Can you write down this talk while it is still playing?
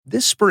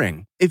This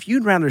spring, if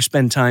you'd rather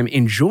spend time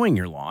enjoying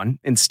your lawn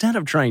instead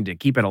of trying to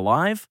keep it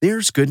alive,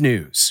 there's good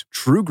news.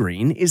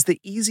 TruGreen is the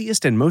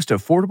easiest and most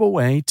affordable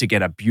way to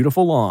get a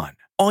beautiful lawn.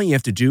 All you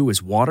have to do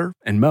is water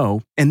and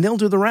mow, and they'll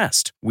do the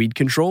rest. Weed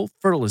control,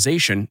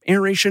 fertilization,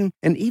 aeration,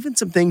 and even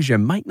some things you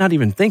might not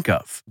even think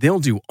of. They'll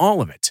do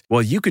all of it,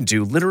 while you can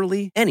do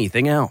literally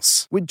anything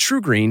else. With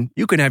TruGreen,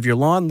 you can have your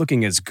lawn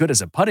looking as good as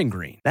a putting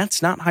green.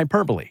 That's not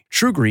hyperbole.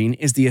 TruGreen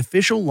is the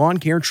official lawn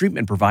care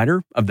treatment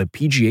provider of the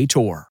PGA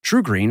Tour.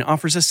 TruGreen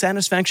offers a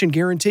satisfaction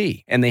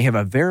guarantee, and they have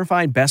a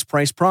verified best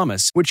price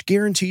promise, which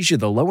guarantees you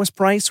the lowest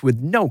price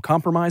with no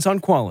compromise on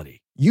quality.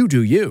 You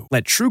do you.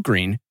 Let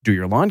TruGreen do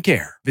your lawn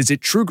care. Visit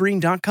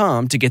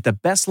TruGreen.com to get the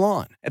best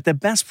lawn at the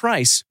best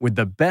price with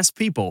the best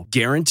people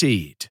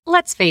guaranteed.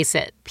 Let's face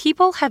it,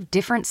 people have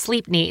different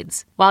sleep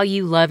needs. While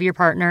you love your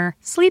partner,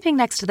 sleeping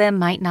next to them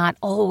might not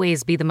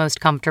always be the most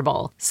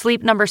comfortable.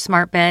 Sleep Number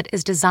Smart Bed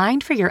is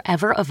designed for your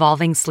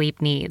ever-evolving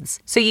sleep needs,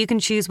 so you can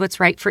choose what's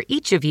right for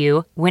each of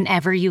you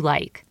whenever you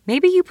like.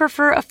 Maybe you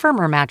prefer a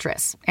firmer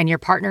mattress and your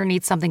partner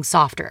needs something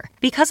softer.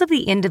 Because of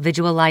the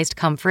individualized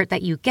comfort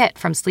that you get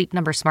from Sleep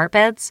Number Smart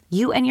Beds,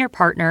 you and your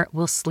partner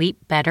will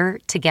sleep better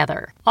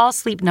together. All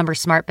Sleep Number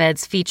Smart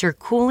Beds feature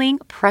cooling,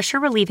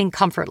 pressure-relieving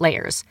comfort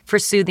layers for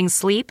soothing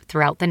sleep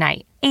throughout the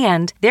night.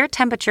 And their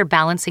temperature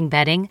balancing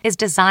bedding is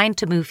designed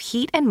to move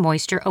heat and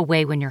moisture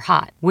away when you're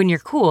hot. When you're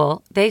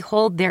cool, they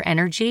hold their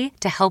energy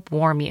to help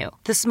warm you.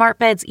 The smart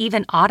beds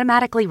even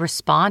automatically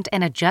respond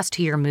and adjust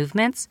to your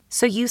movements,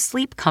 so you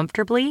sleep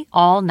comfortably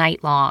all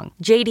night long.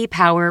 JD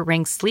Power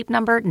ranks Sleep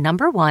Number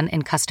 #1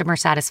 in customer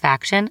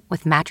satisfaction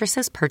with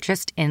mattresses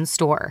purchased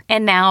in-store.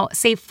 And now,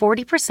 save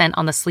 40%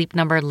 on the Sleep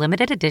Number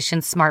limited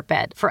edition smart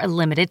bed for a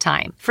limited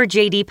time. For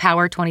JD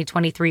Power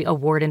 2023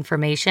 award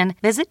information,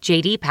 visit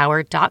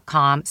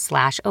jdpower.com/awards.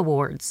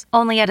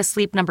 Only at a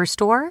Sleep Number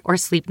store or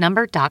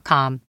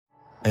sleepnumber.com.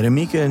 At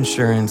Amica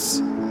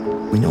Insurance,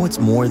 we know it's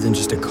more than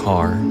just a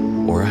car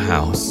or a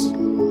house.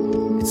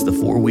 It's the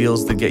four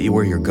wheels that get you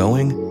where you're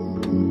going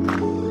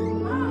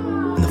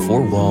and the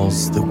four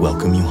walls that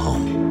welcome you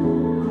home.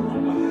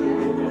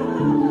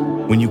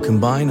 When you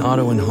combine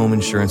auto and home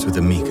insurance with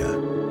Amica,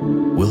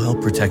 we'll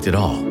help protect it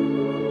all.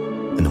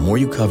 And the more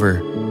you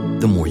cover,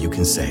 the more you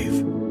can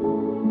save.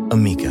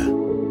 Amica.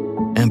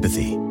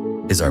 Empathy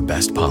is our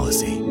best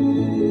policy.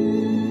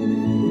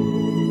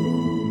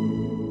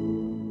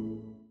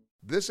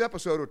 This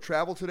episode of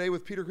Travel Today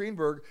with Peter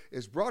Greenberg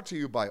is brought to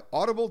you by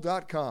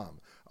Audible.com,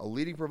 a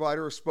leading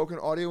provider of spoken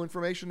audio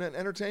information and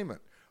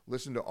entertainment.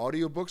 Listen to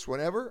audiobooks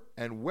whenever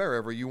and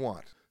wherever you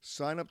want.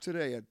 Sign up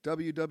today at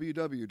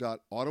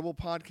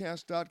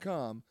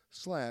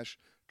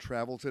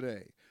www.audiblepodcast.com/travel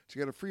today to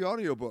get a free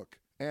audiobook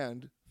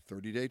and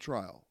 30-day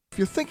trial. If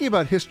you're thinking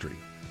about history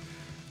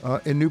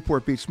in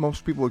Newport Beach,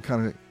 most people would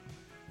kind of,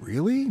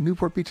 really?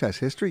 Newport Beach has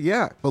history?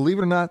 Yeah, believe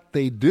it or not,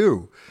 they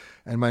do.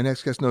 And my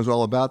next guest knows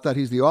all about that.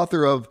 He's the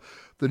author of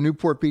the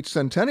Newport Beach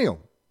Centennial.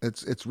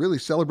 It's really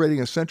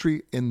celebrating a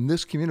century in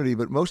this community,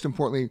 but most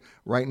importantly,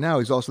 right now,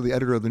 he's also the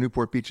editor of the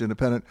Newport Beach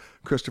Independent.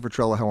 Christopher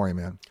Trella, how are you,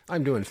 man?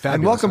 I'm doing fabulous.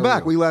 And welcome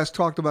back. We last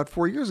talked about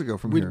 4 years ago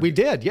from here. We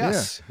did,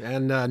 yes. Yeah.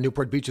 And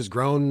Newport Beach has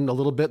grown a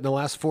little bit in the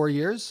last 4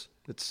 years.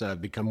 It's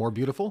become more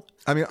beautiful.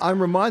 I mean,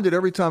 I'm reminded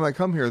every time I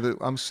come here that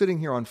I'm sitting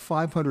here on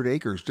 500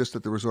 acres just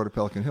at the resort of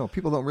Pelican Hill.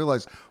 People don't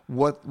realize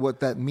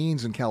what that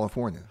means in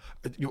California.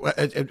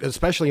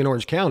 Especially in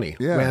Orange County,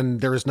 yeah, when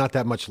there is not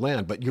that much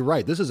land. But you're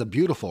right. This is a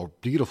beautiful,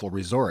 beautiful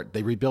resort.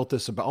 They rebuilt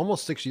this about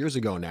almost 6 years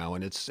ago now,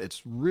 and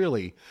it's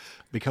really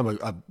become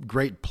a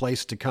great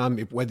place to come,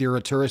 whether you're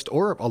a tourist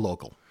or a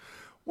local.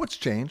 What's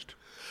changed?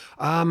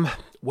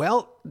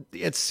 Well,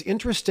 it's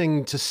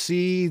interesting to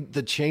see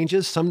the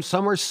changes. Some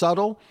are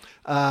subtle,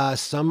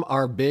 some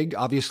are big.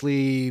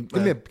 Obviously,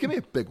 give me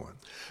a big one.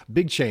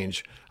 Big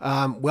change.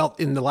 Well,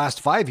 in the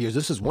last 5 years,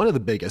 this is one of the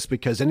biggest,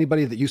 because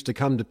anybody that used to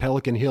come to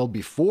Pelican Hill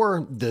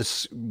before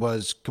this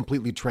was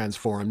completely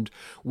transformed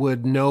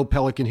would know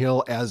Pelican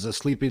Hill as a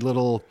sleepy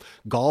little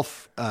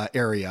golf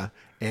area.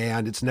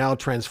 And it's now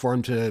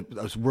transformed to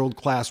a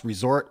world-class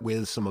resort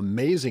with some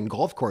amazing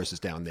golf courses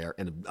down there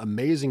and an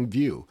amazing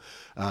view.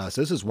 So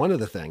this is one of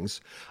the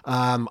things.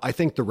 I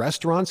think the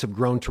restaurants have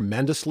grown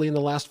tremendously in the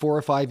last 4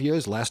 or 5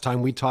 years. Last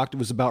time we talked, it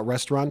was about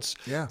restaurants.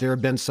 Yeah. There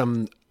have been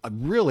some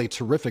really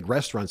terrific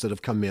restaurants that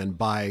have come in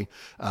by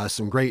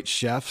some great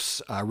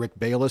chefs. Rick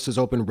Bayless has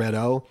opened Red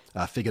O.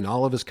 Fig and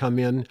Olive has come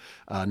in.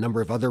 A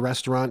number of other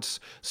restaurants.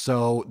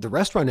 So the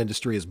restaurant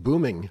industry is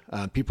booming.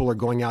 People are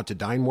going out to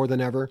dine more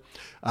than ever.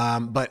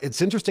 But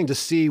it's interesting to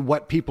see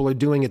what people are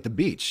doing at the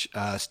beach.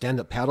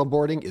 Stand-up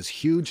paddleboarding is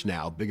huge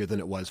now, bigger than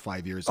it was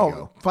 5 years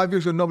ago. 5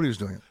 years ago, nobody was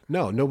doing it.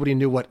 No, nobody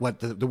knew what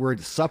the word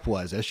SUP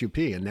was,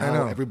 S-U-P, and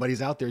now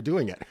everybody's out there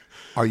doing it.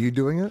 Are you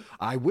doing it?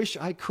 I wish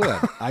I could.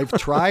 I've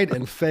tried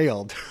and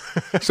failed.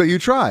 So you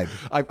tried?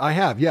 I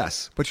have,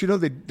 yes. But you know,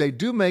 they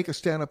do make a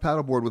stand-up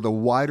paddleboard with a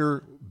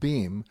wider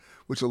beam,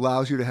 which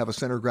allows you to have a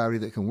center of gravity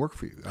that can work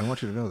for you. I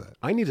want you to know that.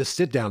 I need a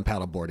sit-down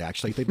paddleboard,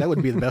 actually. I think that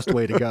would be the best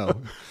way to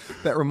go.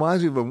 That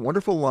reminds me of a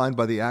wonderful line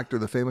by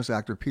the famous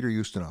actor, Peter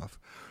Ustinov,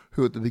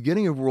 who at the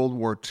beginning of World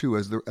War II,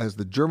 as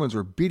the Germans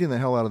were beating the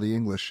hell out of the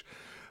English,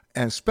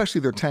 and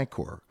especially their tank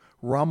corps,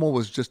 Rommel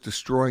was just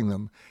destroying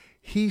them.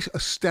 He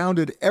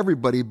astounded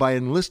everybody by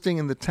enlisting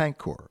in the tank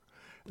corps.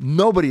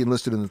 Nobody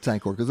enlisted in the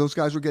tank corps because those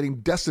guys were getting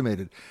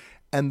decimated.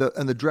 And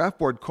the draft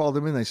board called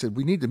him in. They said,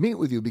 "We need to meet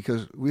with you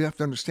because we have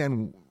to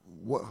understand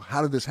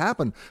how did this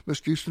happen?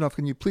 Mr. Ustinov,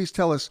 can you please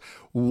tell us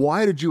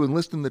why did you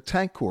enlist in the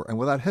tank corps?" And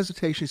without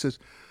hesitation, he says,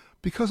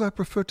 "Because I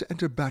prefer to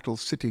enter battle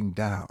sitting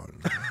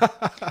down."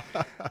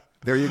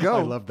 There you go.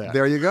 I love that.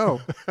 There you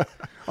go.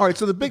 All right,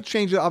 so the big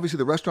change, obviously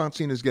the restaurant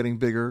scene is getting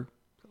bigger.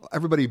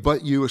 Everybody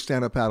but you is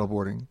stand-up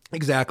paddleboarding.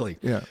 Exactly.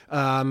 Yeah.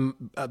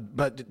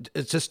 But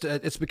it's just,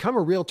 it's become a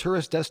real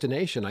tourist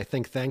destination. I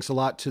think thanks a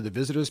lot to the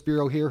Visitors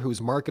Bureau here,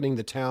 who's marketing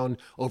the town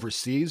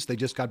overseas. They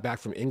just got back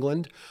from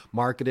England,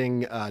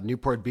 marketing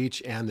Newport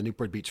Beach and the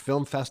Newport Beach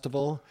Film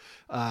Festival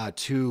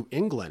to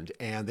England.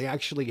 And they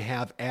actually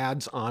have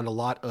ads on a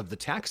lot of the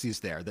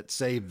taxis there that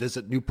say,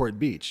 "Visit Newport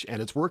Beach,"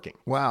 and it's working.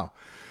 Wow.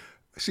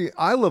 See,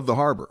 I love the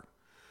harbor.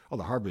 Oh,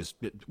 the harbor is,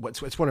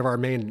 it's one of our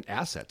main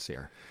assets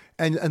here.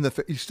 And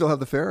you still have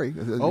the ferry.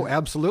 Oh,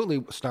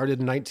 absolutely. Started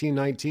in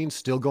 1919,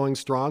 still going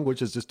strong,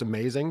 which is just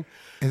amazing.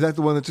 Is that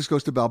the one that just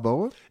goes to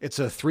Balboa? It's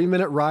a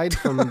 3-minute ride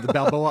from the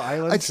Balboa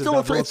Islands. It's still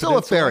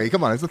a ferry.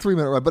 Come on, it's a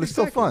 3-minute ride, but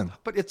Exactly. It's still fun.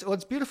 But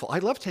it's beautiful. I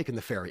love taking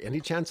the ferry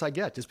any chance I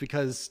get, just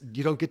because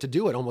you don't get to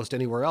do it almost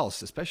anywhere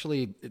else,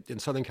 especially in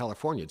Southern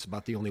California. It's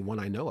about the only one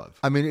I know of.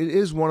 I mean, it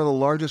is one of the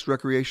largest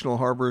recreational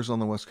harbors on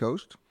the West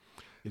Coast.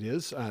 It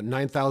is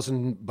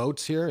 9,000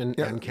 boats here and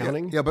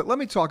counting. Yeah, but let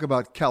me talk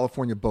about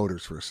California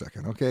boaters for a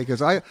second, okay? Because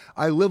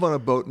I live on a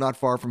boat not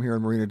far from here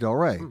in Marina del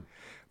Rey.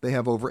 They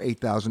have over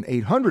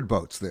 8,800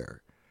 boats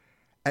there.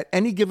 At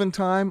any given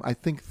time, I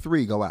think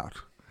 3 go out.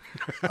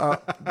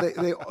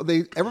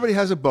 Everybody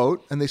has a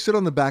boat, and they sit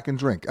on the back and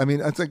drink. I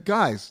mean, it's like,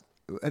 guys,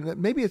 and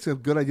maybe it's a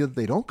good idea that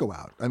they don't go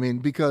out. I mean,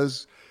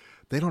 because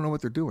they don't know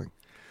what they're doing.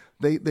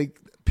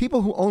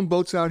 People who own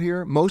boats out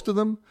here, most of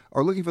them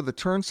are looking for the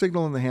turn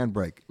signal and the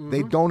handbrake.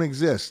 They don't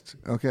exist,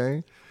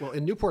 okay? Well,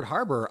 in Newport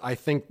Harbor, I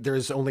think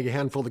there's only a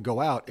handful that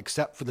go out,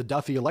 except for the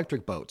Duffy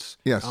electric boats.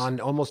 Yes. On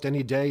almost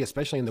any day,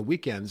 especially in the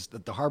weekends,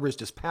 that the harbor is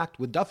just packed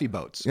with Duffy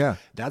boats. Yeah.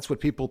 That's what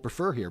people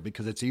prefer here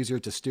because it's easier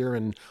to steer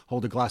and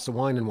hold a glass of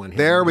wine in one hand.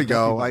 There we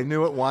go. I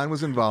knew it. Wine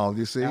was involved,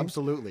 you see?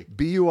 Absolutely.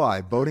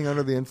 BUI, boating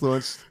under the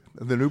influence,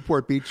 the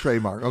Newport Beach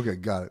trademark. Okay,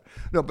 got it.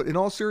 No, but in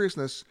all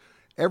seriousness,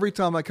 every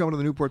time I come to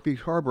the Newport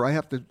Beach Harbor, I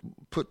have to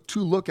put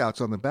 2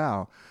 lookouts on the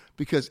bow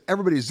because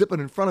everybody's zipping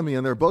in front of me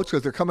on their boats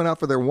because they're coming out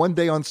for their one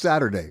day on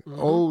Saturday.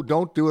 Oh,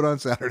 don't do it on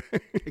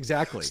Saturday.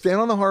 Exactly. Stand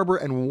on the harbor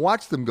and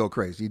watch them go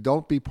crazy.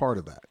 Don't be part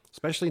of that.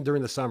 Especially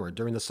during the summer.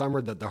 During the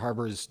summer, the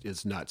harbor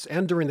is nuts.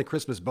 And during the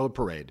Christmas boat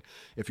parade.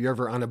 If you're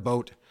ever on a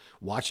boat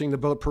watching the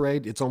boat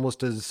parade, it's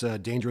almost as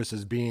dangerous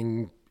as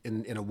being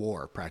in a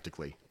war,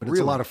 practically. But it's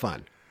Really? a lot of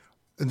fun.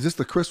 Is this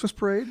the Christmas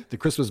parade? The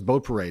Christmas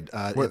boat parade.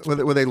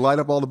 Where they light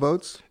up all the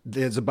boats?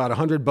 There's about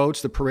 100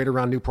 boats that parade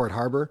around Newport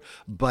Harbor,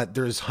 but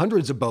there's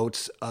hundreds of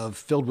boats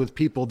filled with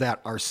people that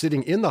are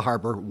sitting in the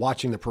harbor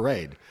watching the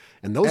parade.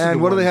 And those are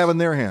And what do they have in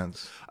their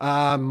hands?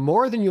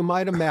 More than you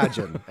might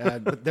imagine.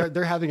 But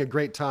they're having a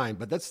great time.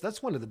 But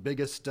that's one of the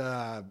biggest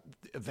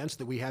events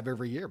that we have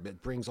every year.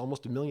 It brings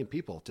almost 1 million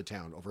people to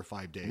town over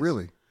 5 days.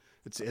 Really?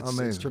 It's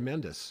Amazing.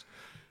 tremendous.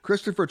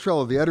 Christopher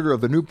Trello, the editor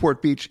of the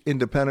Newport Beach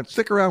Independent.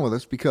 Stick around with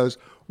us because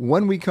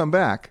when we come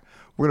back,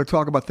 we're going to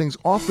talk about things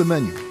off the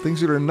menu,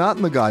 things that are not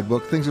in the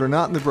guidebook, things that are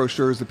not in the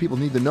brochures that people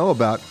need to know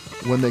about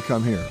when they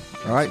come here.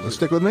 All right, well,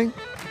 stick with me.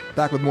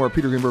 Back with more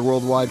Peter Greenberg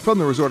Worldwide from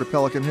the resort of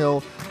Pelican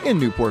Hill in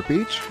Newport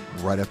Beach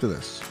right after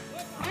this.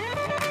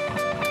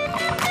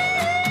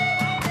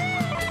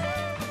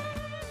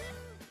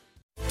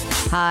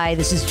 Hi,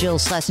 this is Jill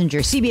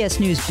Schlesinger, CBS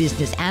News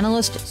business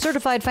analyst,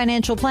 certified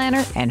financial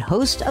planner, and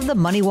host of the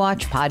Money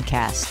Watch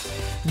podcast.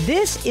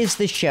 This is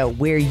the show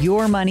where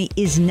your money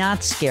is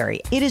not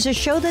scary. It is a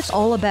show that's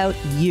all about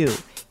you.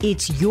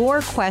 It's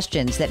your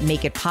questions that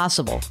make it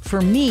possible for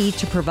me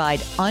to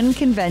provide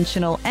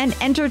unconventional and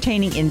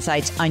entertaining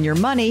insights on your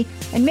money,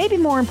 and maybe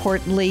more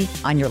importantly,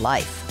 on your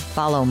life.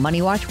 Follow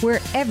Money Watch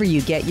wherever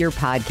you get your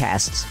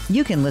podcasts.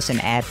 You can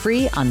listen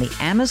ad-free on the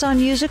Amazon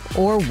Music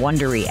or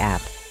Wondery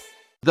app.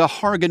 The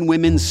Hargan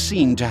women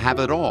seemed to have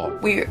it all.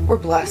 We were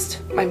blessed.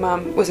 My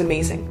mom was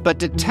amazing. But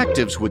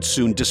detectives would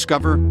soon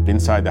discover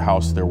inside the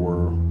house there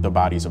were the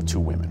bodies of 2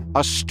 women.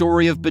 a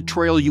story of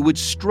betrayal you would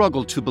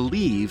struggle to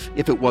believe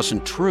if it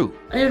wasn't true.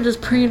 I am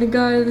just praying to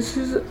God, this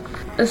is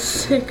a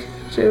sick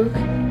joke.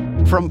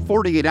 From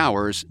 48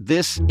 Hours,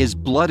 this is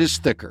Blood is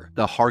Thicker,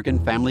 The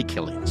Hargan Family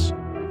Killings.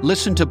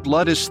 Listen to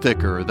Blood is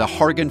Thicker, The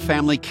Hargan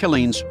Family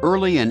Killings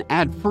early and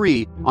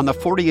ad-free on the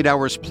 48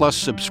 Hours Plus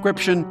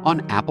subscription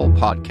on Apple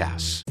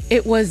Podcasts.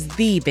 It was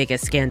the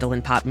biggest scandal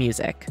in pop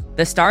music.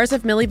 The stars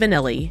of Milli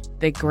Vanilli,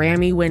 the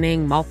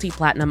Grammy-winning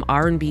multi-platinum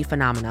R&B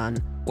phenomenon,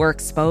 were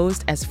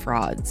exposed as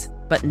frauds.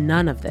 But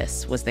none of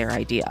this was their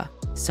idea.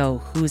 So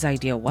whose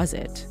idea was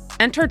it?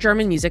 Enter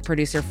German music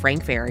producer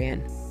Frank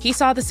Farian. He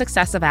saw the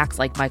success of acts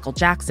like Michael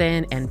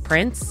Jackson and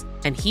Prince,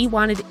 and he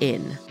wanted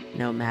in,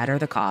 no matter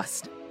the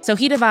cost. So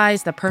he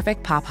devised the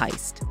perfect pop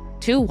heist.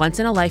 Two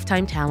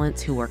once-in-a-lifetime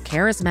talents who were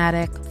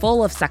charismatic,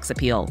 full of sex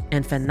appeal,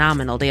 and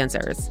phenomenal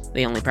dancers.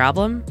 The only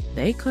problem?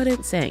 They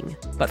couldn't sing.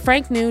 But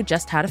Frank knew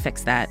just how to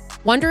fix that.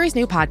 Wondery's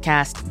new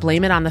podcast,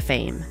 Blame It on the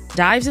Fame,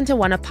 dives into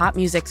one of pop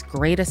music's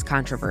greatest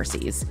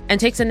controversies and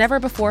takes a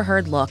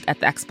never-before-heard look at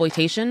the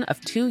exploitation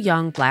of two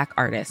young Black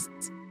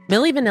artists.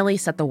 Milli Vanilli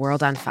set the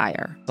world on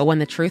fire, but when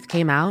the truth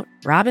came out,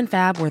 Rob and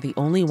Fab were the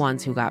only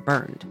ones who got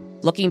burned.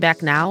 Looking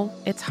back now,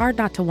 it's hard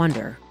not to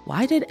wonder,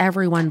 why did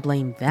everyone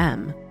blame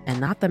them and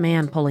not the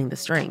man pulling the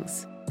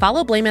strings?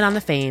 Follow Blame It on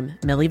the Fame,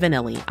 Milli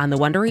Vanilli on the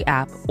Wondery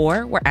app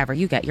or wherever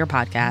you get your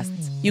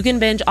podcasts. You can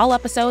binge all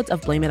episodes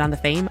of Blame It on the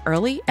Fame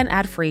early and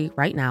ad-free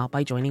right now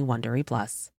by joining Wondery Plus.